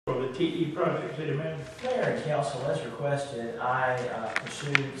TE project, City Manager? Mayor and council, as requested, I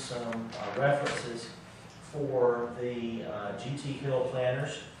pursued some references for the GT Hill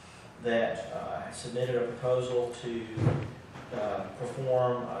planners that submitted a proposal to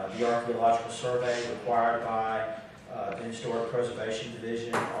perform the archaeological survey required by the Historic Preservation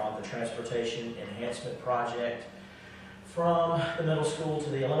Division on the Transportation Enhancement Project from the middle school to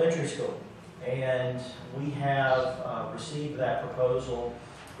the elementary school. And we have received that proposal.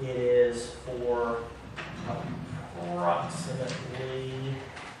 It is for approximately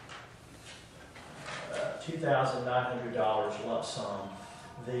 $2,900 lump sum.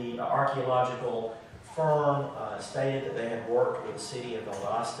 The archaeological firm stated that they had worked with the City of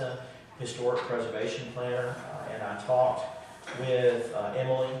Valdosta Historic Preservation Planner, and I talked with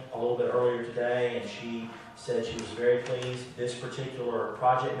Emily a little bit earlier today, and she said she was very pleased. This particular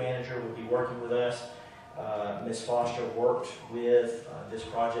project manager would be working with us. Ms. Foster worked with this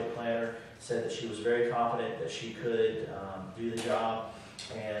project planner, said that she was very confident that she could do the job,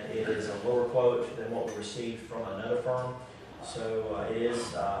 and it is a lower quote than what we received from another firm. So it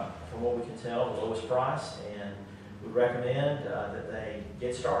is, from what we can tell, the lowest price, and we recommend that they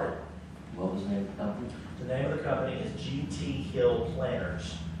get started. What was the name of the company? The name of the company is GT Hill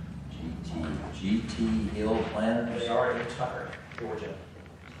Planners. GT Hill Planners? They are in Tucker, Georgia.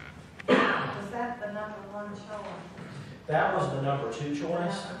 Was that the #1 choice? That was the #2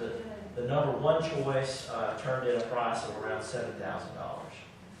 choice. The #1 choice turned in a price of around $7,000.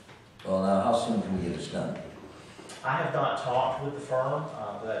 Well, now, how soon can we get this done? I have not talked with the firm,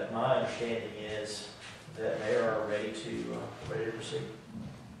 but my understanding is that they are ready to proceed.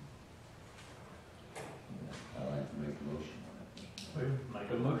 I'd like to make a motion. We make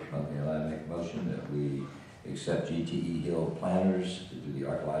a motion. Okay, I'd like to make a motion that we accept GTE Hill Planners to do the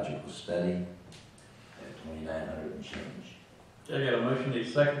archaeological study at $2,900 and change. Okay, got a motion, need a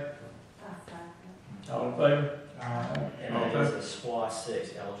second? All in favor? And that is a SPLOST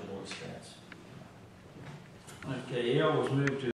 6 eligible expense. Okay, L was moved to